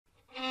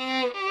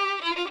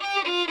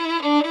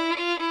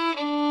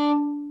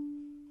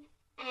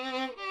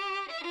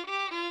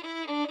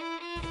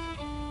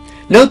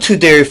No two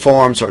dairy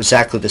farms are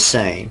exactly the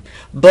same,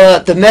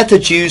 but the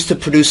methods used to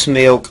produce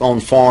milk on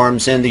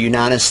farms in the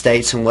United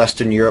States and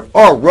Western Europe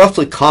are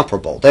roughly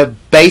comparable. They're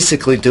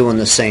basically doing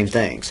the same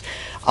things.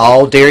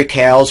 All dairy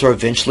cows are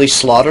eventually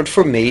slaughtered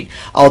for meat,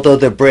 although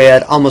they're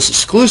bred almost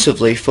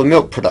exclusively for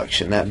milk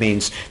production. That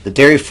means the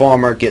dairy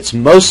farmer gets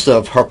most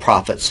of her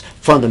profits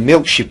from the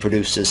milk she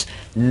produces,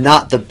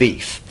 not the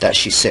beef that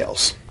she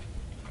sells.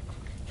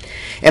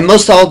 And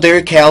most all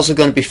dairy cows are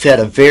going to be fed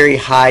a very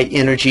high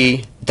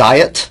energy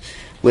diet,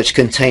 which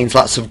contains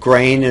lots of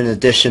grain in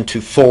addition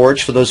to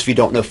forage. For those of you who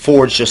don't know,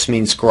 forage just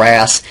means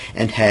grass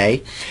and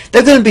hay.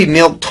 They're going to be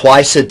milked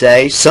twice a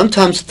day,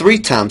 sometimes 3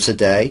 times a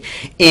day,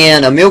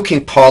 in a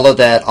milking parlor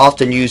that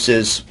often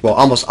uses, well,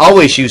 almost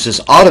always uses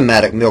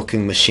automatic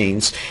milking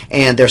machines.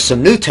 And there's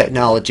some new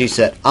technologies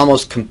that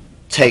almost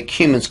take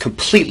humans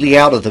completely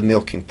out of the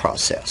milking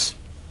process.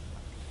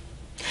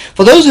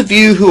 For those of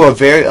you who are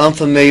very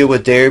unfamiliar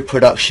with dairy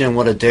production and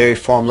what a dairy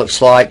farm looks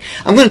like,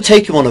 I'm going to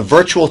take you on a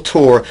virtual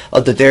tour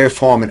of the dairy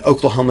farm at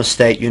Oklahoma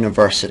State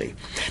University.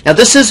 Now,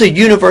 this is a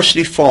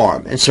university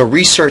farm, and so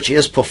research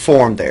is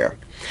performed there.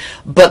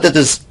 But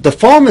the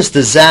farm is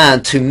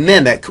designed to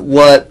mimic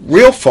what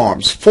real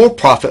farms,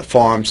 for-profit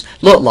farms,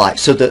 look like.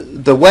 So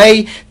the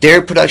way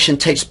dairy production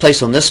takes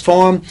place on this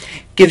farm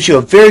gives you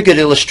a very good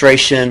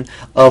illustration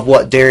of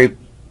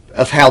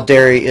how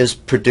dairy is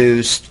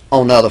produced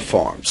on other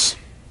farms.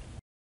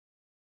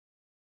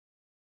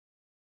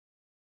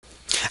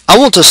 I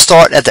want to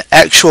start at the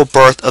actual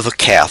birth of a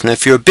calf. Now,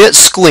 if you're a bit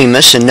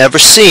squeamish and never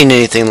seen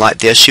anything like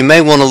this, you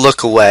may want to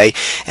look away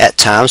at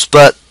times,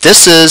 but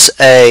this is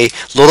a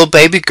little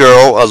baby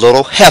girl, a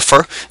little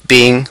heifer,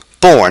 being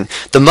born.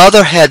 The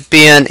mother had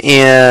been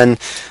in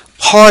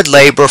hard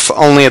labor for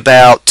only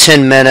about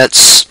 10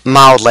 minutes,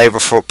 mild labor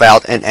for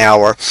about an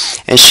hour,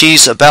 and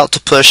she's about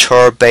to push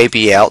her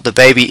baby out. The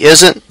baby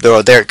isn't,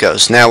 there it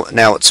goes, now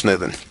it's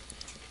moving.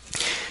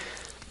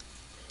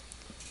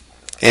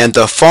 And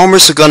the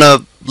farmers are going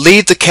to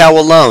leave the cow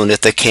alone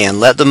if they can.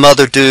 Let the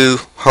mother do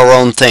her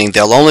own thing.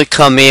 They'll only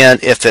come in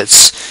if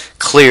it's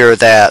clear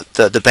that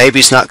the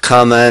baby's not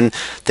coming,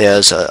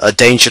 there's a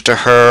danger to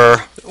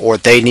her, or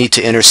they need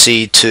to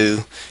intercede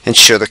to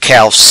ensure the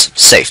cow's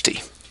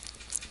safety.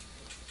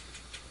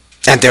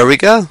 And there we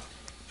go.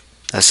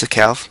 That's the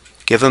cow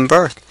giving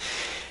birth.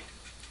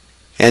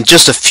 And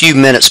just a few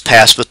minutes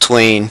pass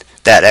between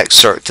that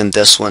excerpt and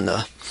this one.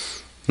 The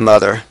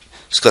mother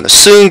is going to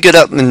soon get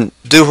up and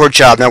do her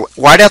job. Now,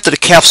 right after the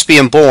calf's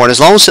being born,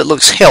 as long as it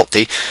looks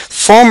healthy,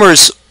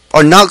 farmers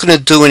are not going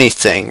to do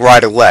anything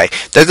right away.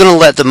 They're going to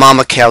let the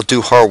mama cow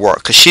do her work,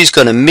 because she's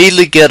going to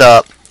immediately get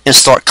up and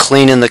start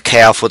cleaning the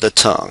calf with her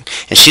tongue.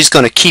 And she's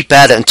going to keep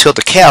at it until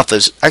the calf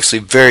is actually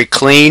very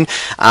clean.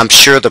 I'm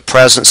sure the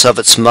presence of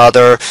its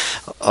mother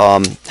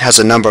has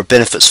a number of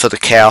benefits for the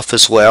calf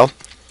as well.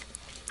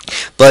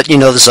 But, you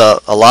know, there's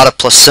a lot of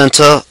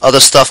placenta,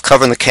 other stuff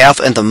covering the calf,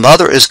 and the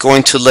mother is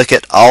going to lick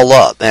it all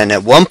up. And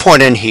at one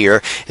point in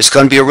here, it's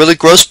going to be a really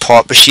gross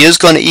part, but she is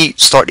going to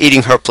start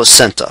eating her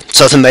placenta.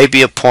 So there may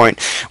be a point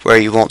where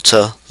you want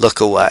to look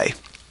away.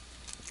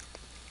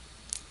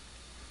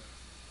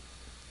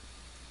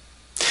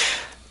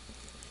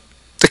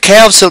 The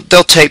calves,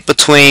 they'll take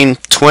between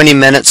 20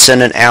 minutes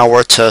and an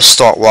hour to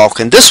start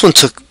walking. This one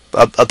took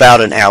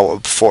about an hour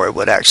before it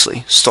would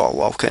actually start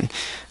walking.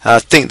 I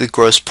think the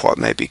gross part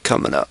may be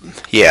coming up.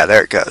 Yeah,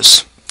 there it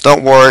goes.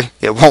 Don't worry,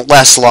 it won't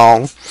last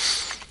long.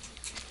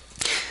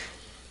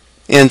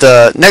 In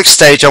the next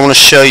stage, I want to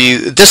show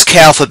you, this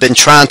calf had been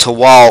trying to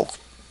walk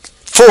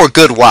for a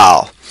good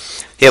while.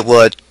 It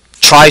would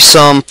try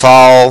some,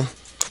 fall,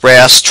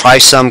 rest, try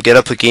some, get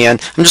up again.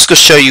 I'm just going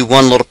to show you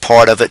one little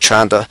part of it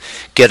trying to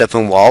get up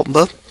and walk,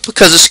 but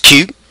because it's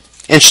cute,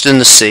 interesting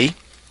to see.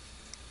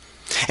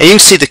 And you can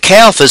see the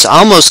calf is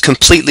almost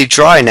completely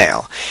dry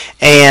now.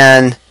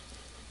 And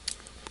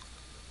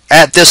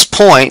at this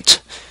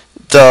point,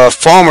 the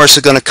farmers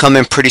are going to come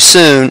in pretty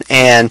soon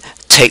and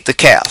take the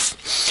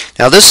calf.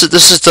 Now this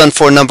is done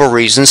for a number of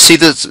reasons. See,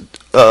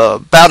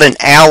 about an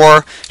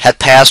hour had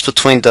passed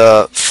between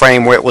the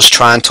frame where it was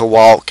trying to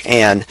walk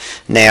and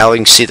now. You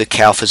can see the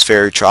calf is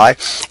very dry.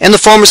 And the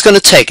farmer's going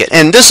to take it.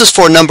 And this is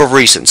for a number of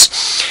reasons.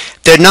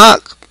 They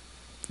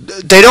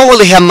don't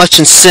really have much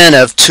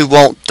incentive to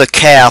want the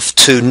calf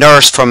to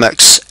nurse from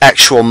its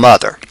actual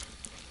mother.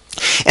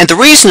 And the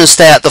reason is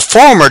that the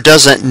farmer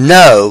doesn't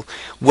know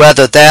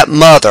whether that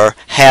mother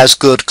has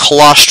good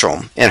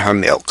colostrum in her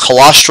milk.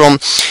 Colostrum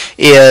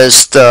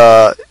is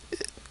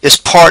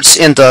parts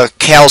in the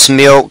cow's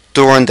milk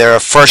during their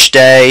first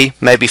day,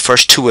 maybe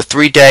first 2 or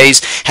 3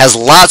 days, has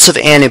lots of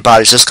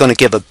antibodies that's going to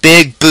give a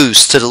big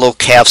boost to the little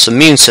calf's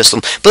immune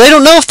system. But they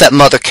don't know if that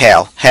mother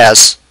cow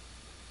has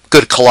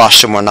good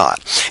colostrum or not.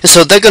 And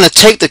so they're going to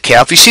take the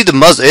calf. You see the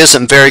mother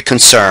isn't very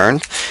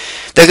concerned.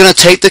 They're going to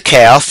take the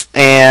calf,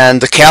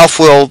 and the calf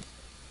will,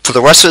 for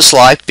the rest of its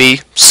life,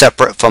 be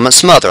separate from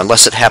its mother,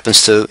 unless it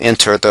happens to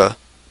enter the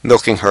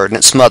milking herd and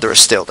its mother is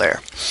still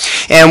there.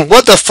 And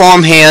what the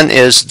farmhand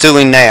is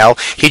doing now,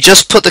 he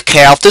just put the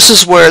calf, this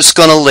is where it's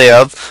going to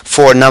live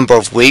for a number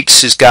of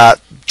weeks. He's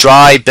got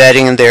dry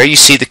bedding in there. You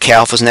see the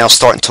calf is now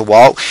starting to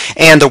walk.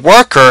 And the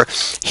worker,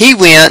 he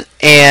went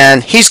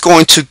and he's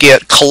going to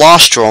get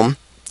colostrum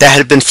that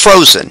had been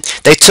frozen.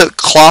 They took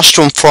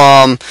colostrum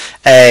from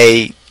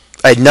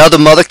another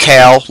mother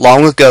cow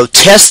long ago,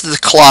 tested the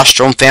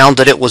colostrum, found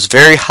that it was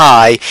very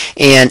high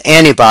in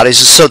antibodies,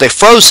 and so they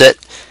froze it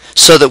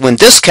so that when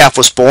this calf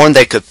was born,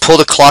 they could pull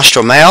the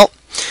colostrum out,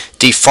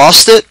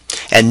 defrost it,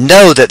 and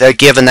know that they're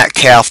giving that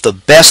calf the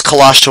best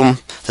colostrum,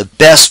 the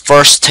best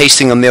first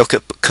tasting of milk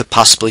it could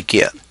possibly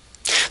get.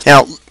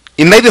 Now,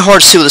 it may be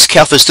hard to see what this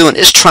calf is doing.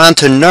 It's trying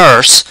to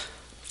nurse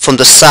from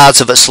the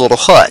sides of its little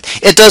hut.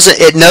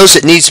 It knows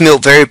it needs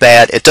milk very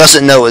bad. It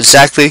doesn't know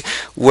exactly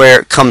where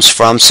it comes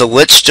from, so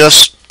it's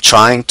just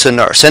trying to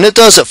nurse. And it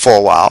does it for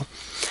a while.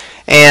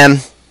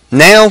 And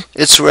now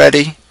it's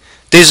ready.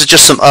 These are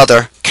just some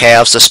other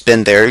calves that's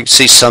been there. You can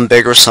see some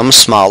bigger, some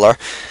smaller.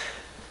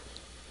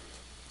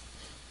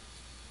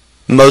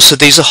 Most of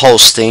these are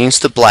Holsteins,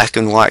 the black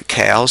and white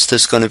cows.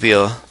 There's going to be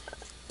you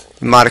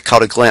might have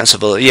caught a glance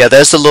of yeah,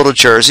 there's the little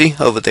Jersey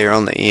over there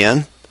on the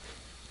end.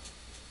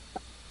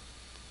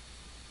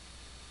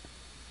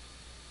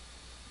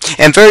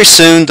 And very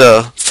soon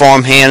the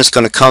farm hand is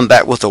going to come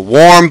back with a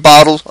warm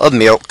bottle of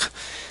milk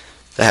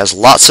that has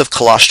lots of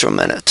colostrum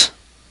in it.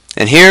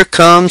 And here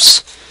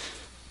comes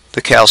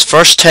the cow's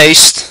first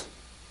taste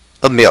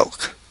of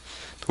milk.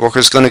 The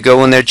worker's going to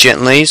go in there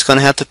gently. He's going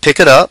to have to pick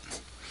it up,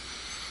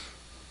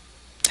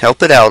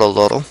 help it out a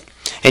little.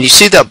 And you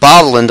see that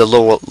bottle in the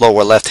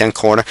lower left-hand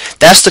corner?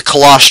 That's the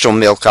colostrum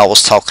milk I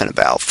was talking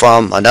about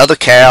from another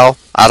cow.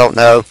 I don't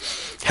know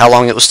how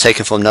long it was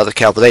taken from another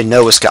cow, but they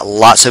know it's got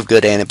lots of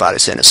good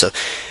antibodies in it. So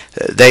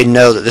they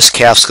know that this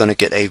calf's going to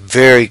get a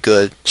very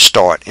good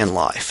start in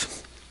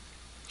life.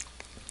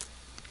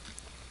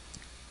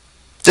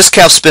 This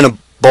calf's been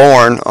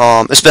born,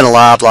 it's been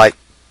alive like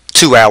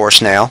 2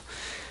 hours now,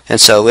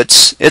 and so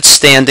it's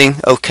standing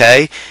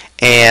okay,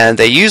 and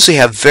they usually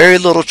have very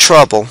little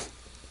trouble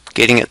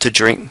getting it to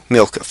drink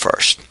milk at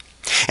first.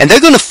 And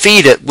they're going to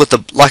feed it with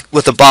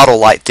a bottle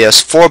like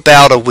this for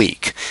about a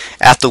week,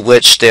 after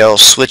which they'll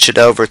switch it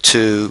over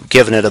to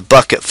giving it a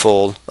bucket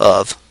full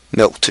of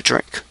milk to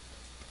drink.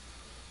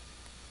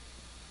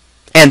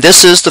 And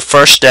this is the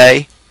first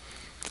day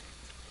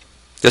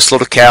this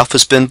little calf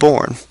has been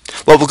born.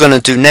 What we're going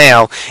to do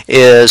now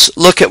is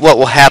look at what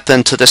will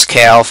happen to this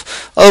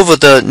calf over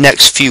the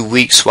next few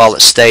weeks while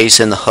it stays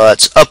in the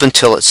huts up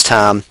until it's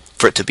time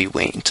for it to be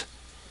weaned.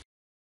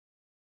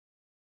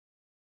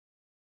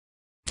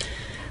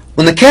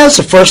 When the calves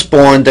are first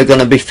born, they're going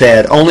to be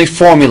fed only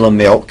formula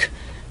milk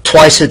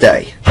twice a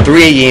day,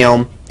 3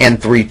 a.m.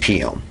 and 3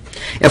 p.m.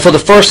 And for the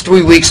first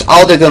 3 weeks,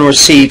 all they're going to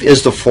receive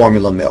is the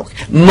formula milk,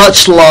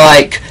 much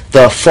like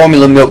the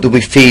formula milk that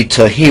we feed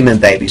to human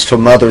babies for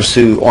mothers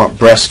who aren't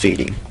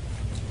breastfeeding.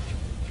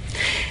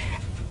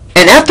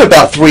 And after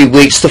about 3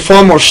 weeks, the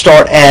farmer will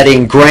start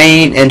adding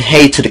grain and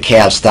hay to the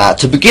calves' diet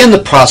to begin the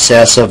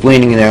process of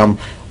weaning them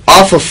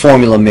off of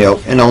formula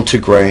milk and onto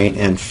grain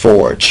and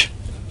forage.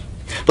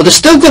 But they're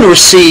still going to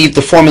receive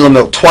the formula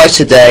milk twice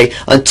a day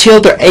until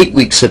they're 8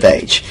 weeks of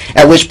age,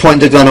 at which point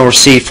they're going to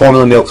receive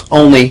formula milk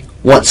only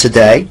once a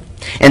day.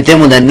 And then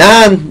when they're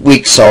 9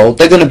 weeks old,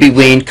 they're going to be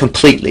weaned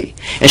completely.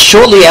 And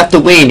shortly after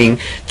weaning,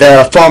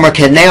 the farmer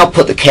can now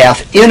put the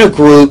calf in a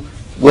group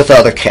with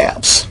other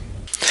calves.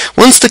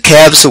 Once the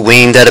calves are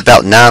weaned at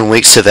about 9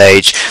 weeks of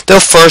age, they'll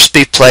first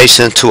be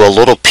placed into a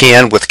little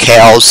pen with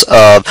cows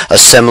of a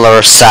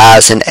similar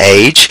size and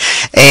age,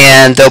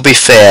 and they'll be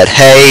fed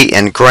hay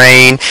and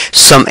grain.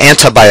 Some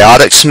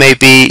antibiotics may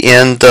be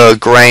in the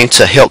grain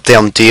to help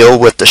them deal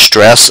with the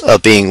stress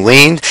of being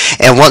weaned.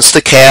 And once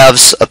the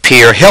calves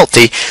appear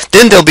healthy,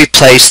 then they'll be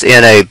placed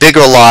in a bigger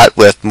lot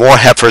with more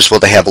heifers where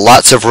they have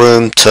lots of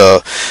room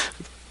to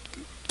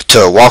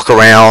walk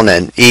around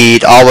and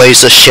eat,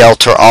 always a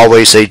shelter,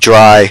 always a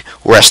dry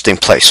resting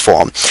place for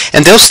them.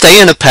 And they'll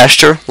stay in a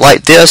pasture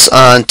like this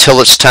until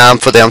it's time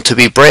for them to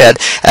be bred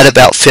at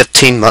about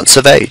 15 months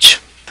of age.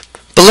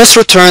 But let's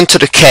return to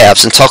the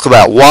calves and talk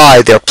about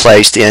why they're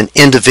placed in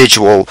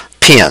individual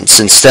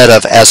pens instead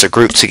of as a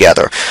group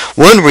together.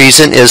 One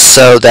reason is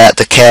so that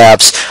the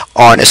calves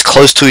aren't as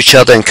close to each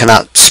other and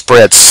cannot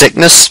spread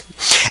sickness.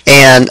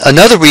 And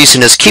another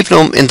reason is keeping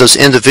them in those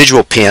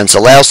individual pens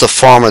allows the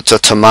farmer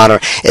to monitor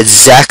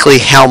exactly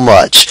how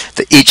much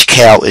each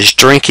cow is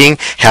drinking,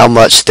 how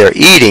much they're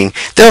eating.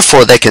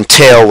 Therefore, they can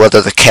tell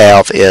whether the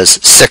calf is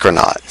sick or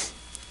not.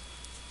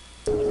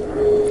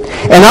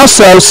 And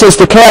also, since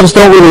the calves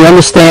don't really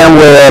understand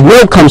where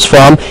milk comes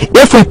from,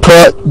 if we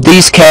put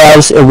these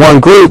calves in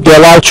one group,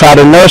 they'll all try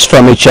to nurse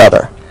from each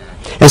other.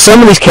 And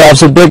some of these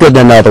calves are bigger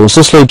than others.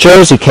 This little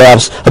Jersey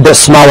calf's a bit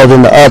smaller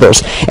than the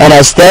others. And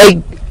as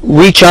they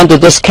reach under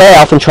this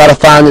calf and try to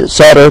find its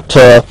udder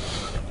to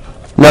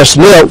nurse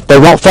milk, they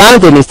won't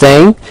find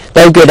anything.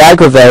 They'll get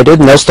aggravated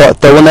and they'll start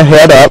throwing their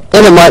head up,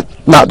 and it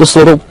might knock this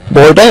little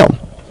boy down.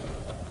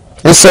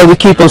 And so we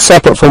keep them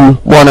separate from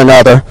one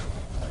another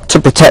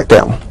to protect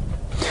them.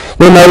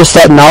 You'll notice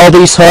that in all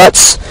these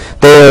huts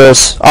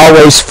there's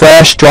always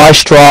fresh dry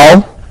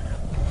straw.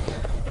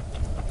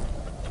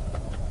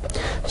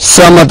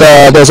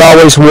 There's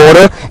always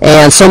water,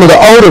 and some of the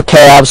older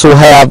calves will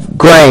have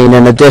grain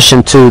in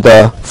addition to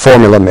the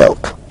formula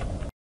milk.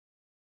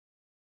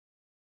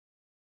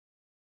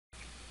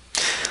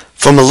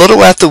 From a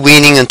little after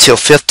weaning until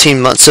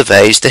 15 months of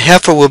age, the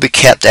heifer will be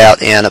kept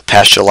out in a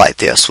pasture like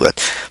this with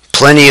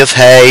plenty of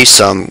hay,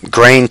 some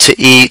grain to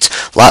eat,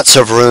 lots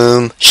of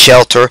room,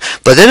 shelter,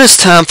 but then it's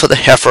time for the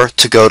heifer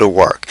to go to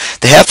work.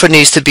 The heifer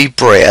needs to be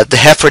bred, the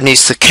heifer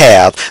needs to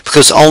calve,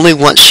 because only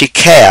once she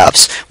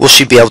calves will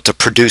she be able to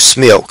produce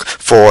milk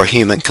for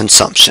human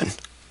consumption.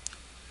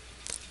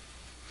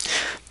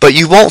 But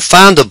you won't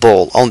find a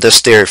bull on this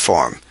dairy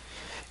farm.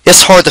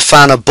 It's hard to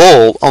find a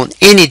bull on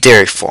any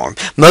dairy farm.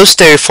 Most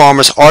dairy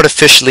farmers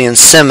artificially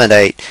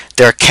inseminate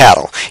their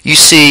cattle. You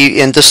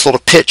see in this little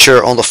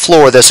picture on the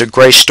floor there's a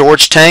gray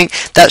storage tank.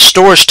 That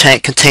storage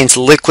tank contains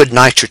liquid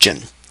nitrogen.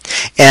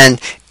 And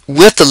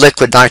with the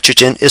liquid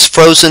nitrogen is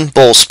frozen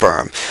bull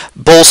sperm.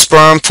 Bull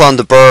sperm from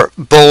the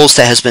bulls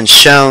that has been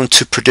shown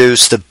to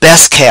produce the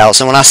best cows.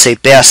 And when I say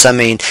best, I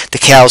mean the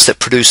cows that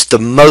produce the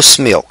most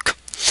milk.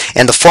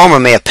 And the farmer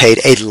may have paid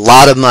a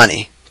lot of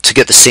money to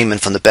get the semen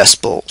from the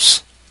best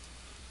bulls.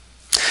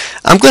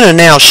 I'm going to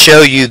now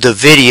show you the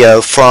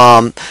video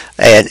from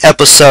an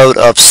episode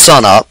of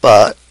Sun Up,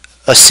 a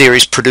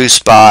series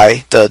produced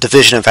by the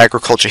Division of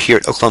Agriculture here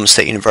at Oklahoma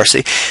State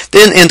University.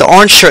 Then in the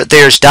orange shirt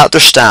there is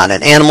Dr. Stein,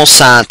 an animal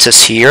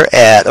scientist here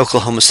at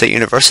Oklahoma State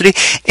University,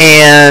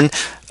 and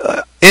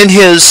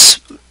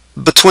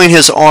between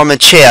his arm and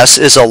chest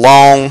is a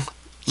long,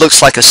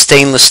 looks like a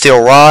stainless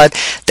steel rod.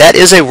 That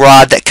is a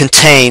rod that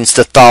contains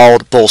the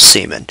thawed bull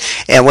semen.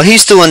 And what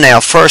he's doing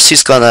now, first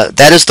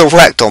that is the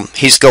rectum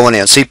he's going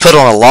in. So he put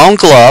on a long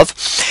glove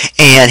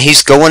and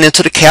he's going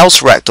into the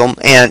cow's rectum,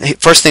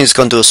 and first thing he's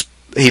going to do is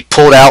he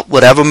pulled out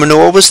whatever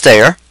manure was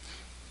there.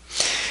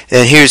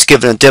 And here's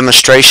given a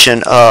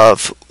demonstration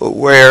of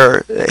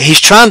where he's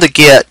trying to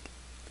get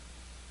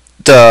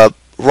the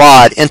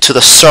rod into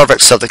the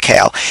cervix of the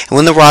cow. And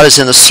when the rod is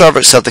in the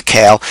cervix of the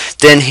cow,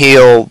 then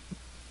he'll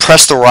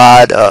press the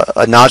rod,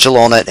 a nodule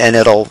on it, and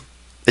it'll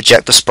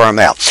eject the sperm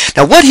out.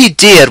 Now what he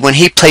did when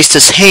he placed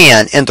his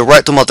hand in the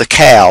rectum of the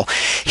cow,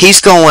 he's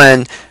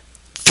going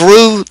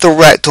through the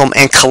rectum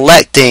and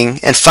collecting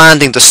and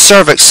finding the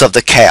cervix of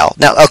the cow.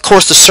 Now of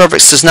course the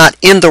cervix is not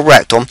in the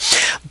rectum,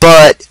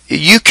 but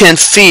you can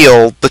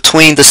feel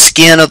between the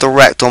skin of the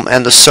rectum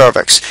and the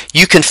cervix.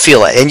 You can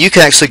feel it, and you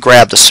can actually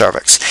grab the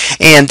cervix.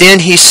 And then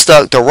he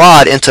stuck the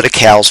rod into the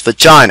cow's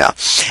vagina,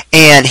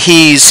 and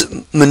he's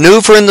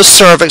maneuvering the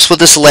cervix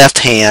with his left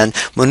hand,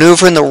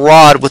 maneuvering the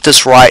rod with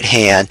his right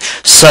hand,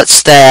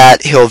 such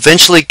that he'll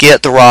eventually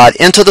get the rod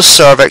into the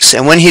cervix.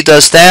 And when he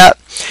does that,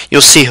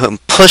 you'll see him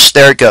push.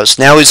 There it goes.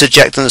 Now he's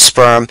ejecting the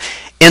sperm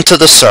into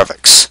the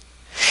cervix.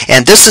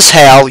 And this is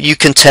how you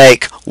can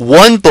take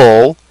one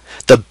bull,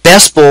 the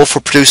best bull for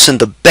producing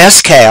the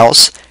best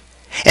cows,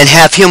 and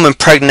have him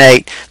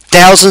impregnate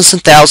thousands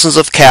and thousands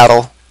of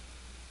cattle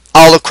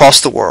all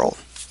across the world.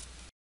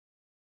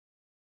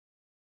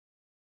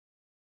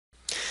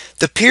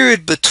 The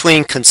period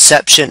between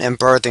conception and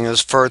birthing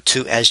is referred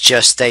to as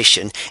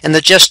gestation, and the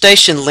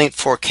gestation length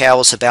for a cow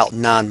is about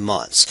 9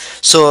 months.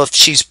 So if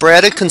she's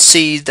bred and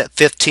conceived at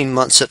 15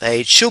 months of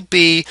age, she'll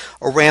be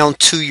around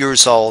 2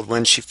 years old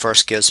when she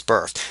first gives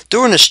birth.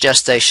 During this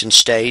gestation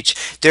stage,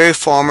 dairy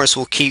farmers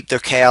will keep their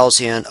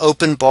cows in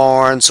open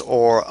barns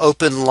or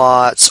open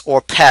lots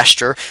or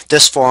pasture.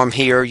 This farm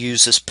here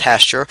uses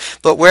pasture,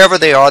 but wherever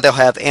they are, they'll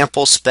have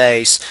ample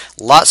space,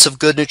 lots of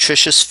good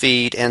nutritious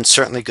feed, and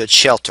certainly good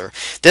shelter.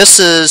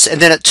 And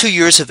then at 2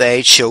 years of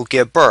age, she'll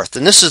give birth.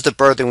 And this is the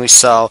birthing we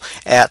saw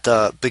at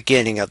the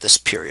beginning of this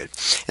period.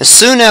 And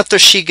soon after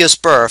she gives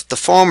birth, the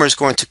farmer is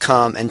going to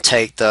come and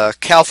take the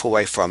calf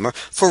away from her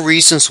for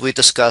reasons we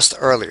discussed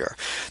earlier.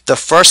 The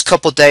first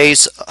couple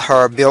days,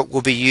 her milk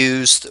will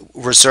be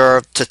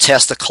reserved to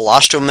test the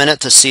colostrum in it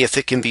to see if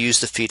it can be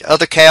used to feed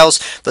other cows.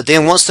 But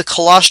then once the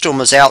colostrum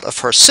is out of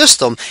her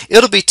system,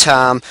 it'll be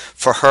time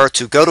for her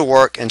to go to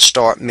work and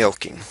start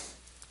milking.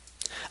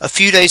 A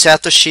few days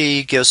after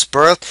she gives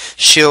birth,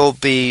 she'll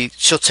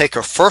take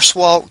her first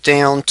walk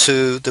down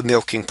to the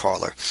milking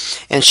parlor.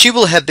 And she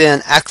will have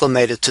been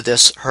acclimated to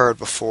this herd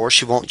before.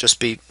 She won't just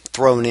be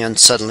thrown in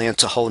suddenly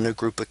into a whole new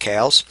group of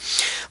cows.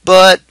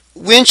 But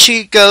when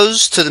she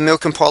goes to the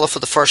milking parlor for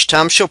the first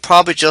time, she'll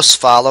probably just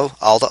follow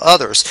all the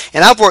others.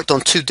 And I've worked on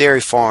 2 dairy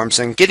farms,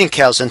 and getting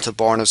cows into the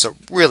barn is a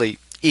really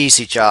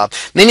easy job.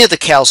 Many of the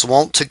cows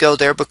want to go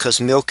there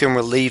because milking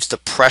relieves the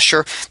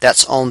pressure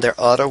that's on their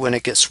udder when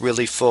it gets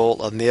really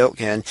full of milk,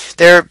 and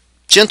they're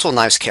gentle,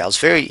 nice cows,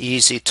 very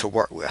easy to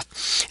work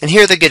with. And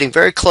here they're getting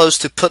very close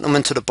to putting them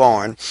into the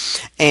barn,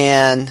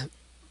 and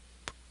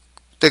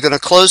they're going to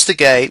close the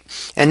gate,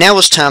 and now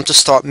it's time to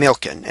start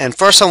milking. And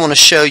first I want to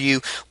show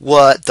you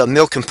what the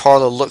milking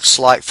parlor looks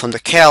like from the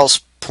cow's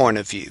point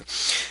of view.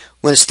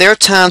 When it's their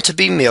time to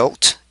be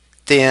milked,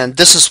 then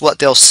this is what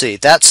they'll see.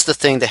 That's the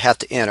thing they have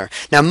to enter.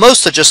 Now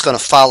most are just going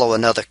to follow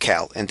another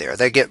cow in there.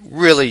 They get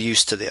really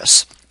used to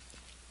this.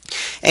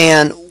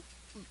 And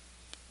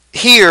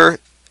here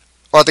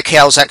or the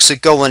cows actually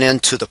going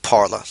into the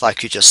parlor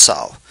like you just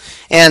saw.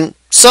 And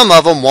some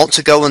of them want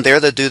to go in there,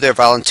 they do there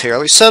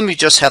voluntarily. Some you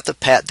just have to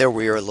pat their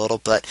rear a little,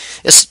 but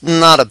it's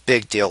not a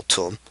big deal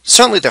to them.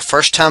 Certainly their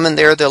first time in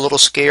there they're a little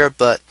scared,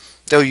 but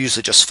they'll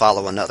usually just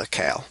follow another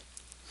cow.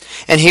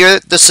 And here,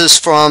 this is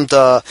from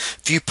the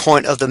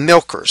viewpoint of the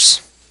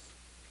milkers.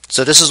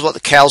 So this is what the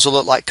cows will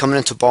look like coming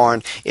into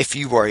barn if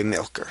you were a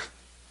milker.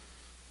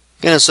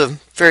 Again, it's a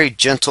very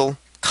gentle,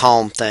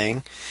 calm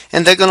thing.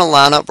 And they're going to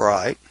line up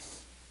right.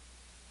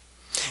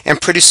 And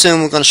pretty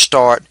soon we're going to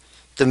start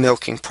the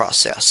milking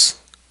process.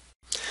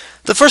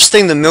 The first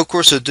thing the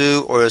milkers will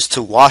do is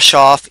to wash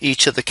off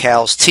each of the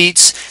cow's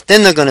teats.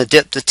 Then they're going to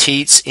dip the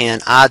teats in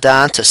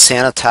iodine to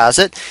sanitize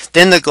it.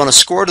 Then they're going to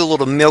squirt a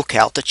little milk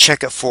out to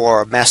check it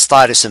for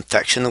mastitis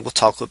infection that we'll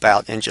talk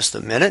about in just a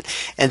minute.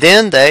 And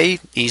then they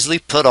easily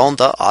put on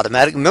the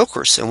automatic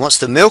milkers. And once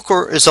the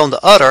milker is on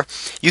the udder,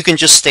 you can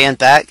just stand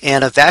back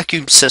and a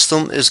vacuum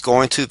system is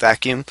going to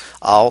vacuum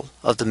all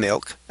of the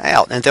milk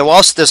out. And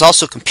there's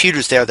also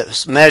computers there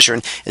that's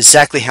measuring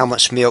exactly how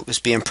much milk is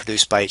being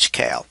produced by each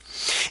cow.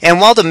 And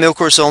while the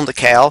milker's on the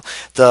cow,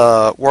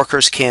 the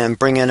workers can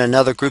bring in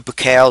another group of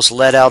cows,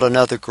 let out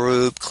another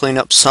group, clean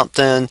up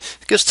something.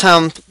 It gives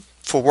time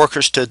for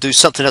workers to do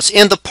something else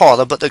in the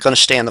parlor, but they're going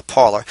to stay in the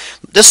parlor.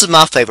 This is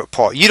my favorite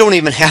part. You don't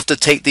even have to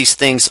take these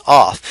things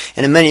off.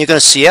 In a minute you're going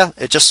to see,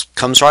 it just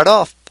comes right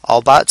off,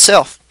 all by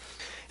itself.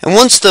 And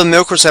once the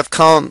milkers have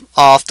come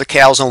off the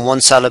cows on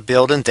one side of the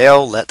building,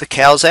 they'll let the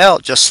cows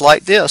out just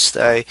like this.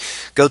 They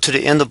go to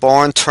the end of the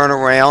barn, turn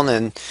around,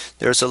 and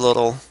there's a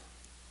little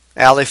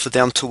alley for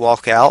them to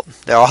walk out.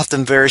 They're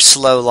often very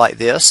slow like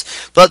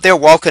this, but they're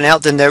walking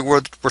out, then they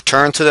will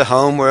return to the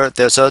home where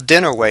there's a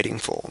dinner waiting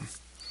for them.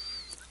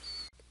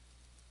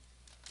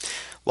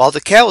 While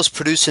the cow is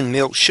producing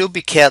milk, she'll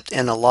be kept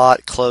in a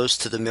lot close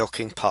to the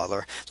milking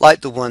parlor,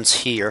 like the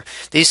ones here.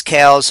 These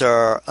cows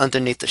are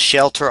underneath the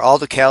shelter. All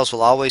the cows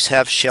will always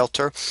have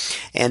shelter.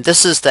 And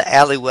this is the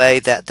alleyway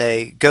that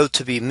they go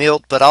to be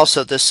milked, but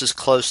also this is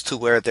close to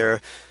where their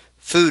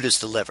food is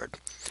delivered.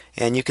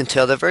 And you can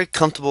tell they're very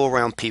comfortable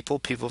around people.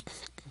 People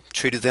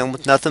treated them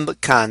with nothing but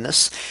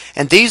kindness.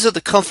 And these are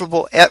the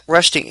comfortable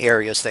resting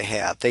areas they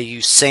have. They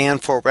use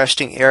sand for a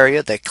resting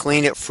area. They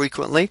clean it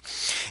frequently.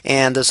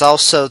 And there's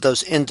also they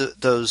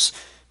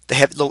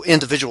have little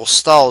individual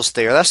stalls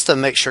there. That's to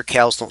make sure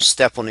cows don't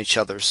step on each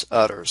other's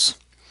udders.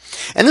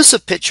 And this is a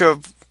picture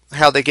of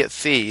how they get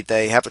feed.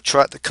 They have a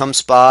truck that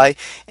comes by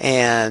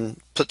and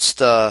puts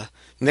the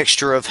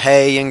mixture of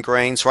hay and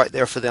grains right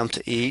there for them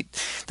to eat.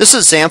 This is an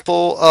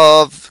example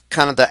of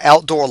kind of the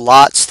outdoor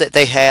lots that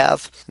they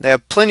have. They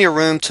have plenty of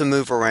room to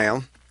move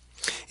around.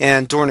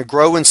 And during the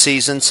growing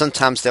season,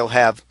 sometimes they'll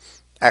have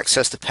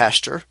access to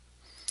pasture.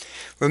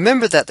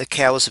 Remember that the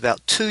cow is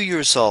about 2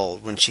 years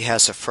old when she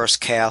has her first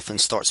calf and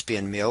starts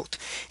being milked,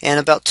 and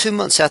about 2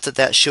 months after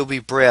that she'll be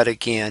bred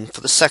again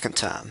for the second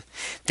time.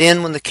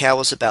 Then when the cow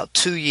is about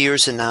 2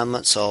 years and 9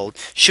 months old,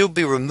 she'll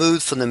be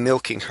removed from the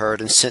milking herd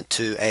and sent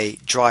to a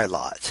dry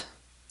lot.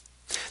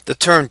 The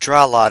term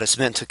dry lot is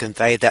meant to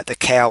convey that the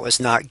cow is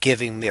not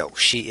giving milk.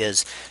 She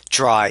is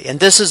dry. And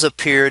this is a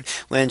period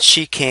when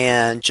she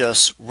can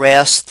just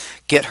rest,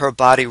 get her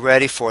body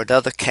ready for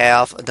another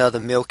calf, another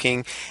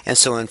milking. And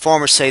so when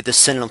farmers say to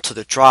send them to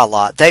the dry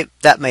lot,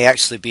 that may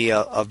actually be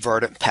a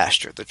verdant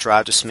pasture. The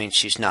dry just means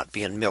she's not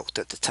being milked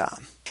at the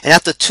time. And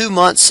after 2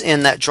 months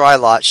in that dry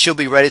lot, she'll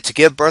be ready to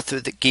give birth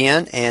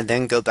again and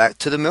then go back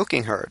to the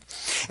milking herd.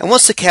 And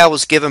once the cow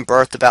has given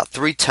birth about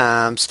 3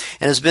 times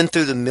and has been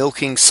through the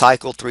milking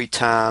cycle 3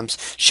 times,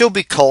 she'll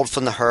be culled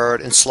from the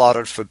herd and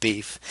slaughtered for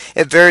beef.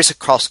 It varies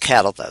across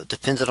cattle though,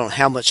 depending on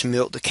how much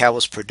milk the cow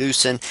is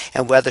producing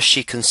and whether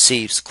she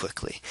conceives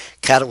quickly.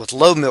 Cattle with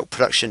low milk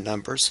production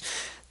numbers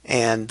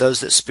and those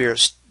that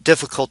experience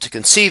difficulty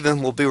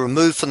conceiving will be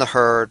removed from the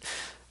herd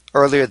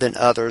earlier than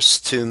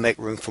others to make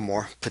room for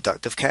more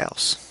productive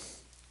cows.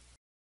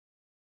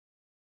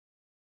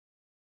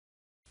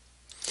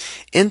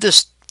 In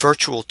this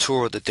virtual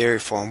tour of the dairy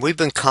farm, we've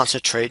been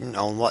concentrating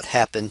on what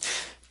happened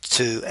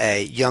to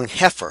a young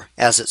heifer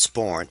as it's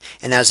born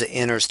and as it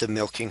enters the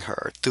milking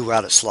herd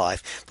throughout its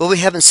life. But we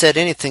haven't said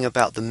anything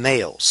about the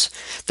males.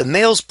 The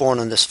males born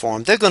on this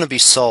farm, they're going to be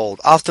sold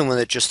often when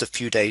they're just a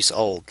few days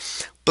old,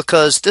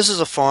 because this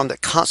is a farm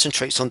that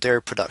concentrates on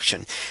dairy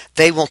production.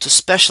 They want to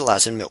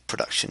specialize in milk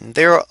production.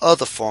 There are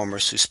other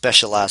farmers who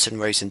specialize in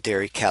raising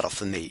dairy cattle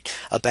for meat.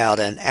 About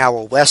an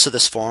hour west of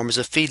this farm is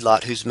a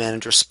feedlot whose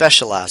manager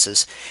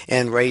specializes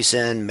in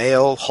raising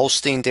male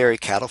Holstein dairy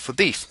cattle for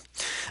beef.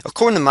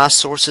 According to my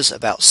sources,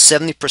 about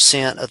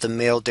 70% of the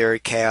male dairy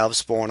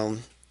calves born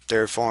on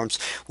dairy farms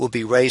will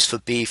be raised for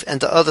beef, and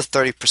the other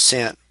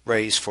 30%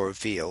 raised for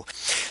veal.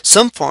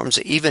 Some farms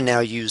even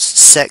now use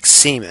sex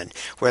semen,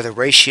 where the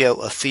ratio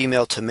of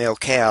female to male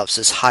calves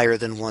is higher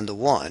than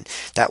 1:1.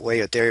 That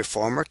way a dairy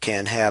farmer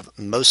can have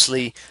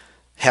mostly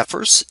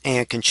heifers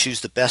and can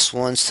choose the best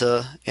ones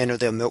to enter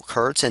their milk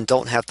herds and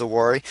don't have to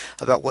worry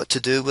about what to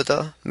do with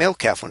a male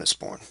calf when it's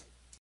born.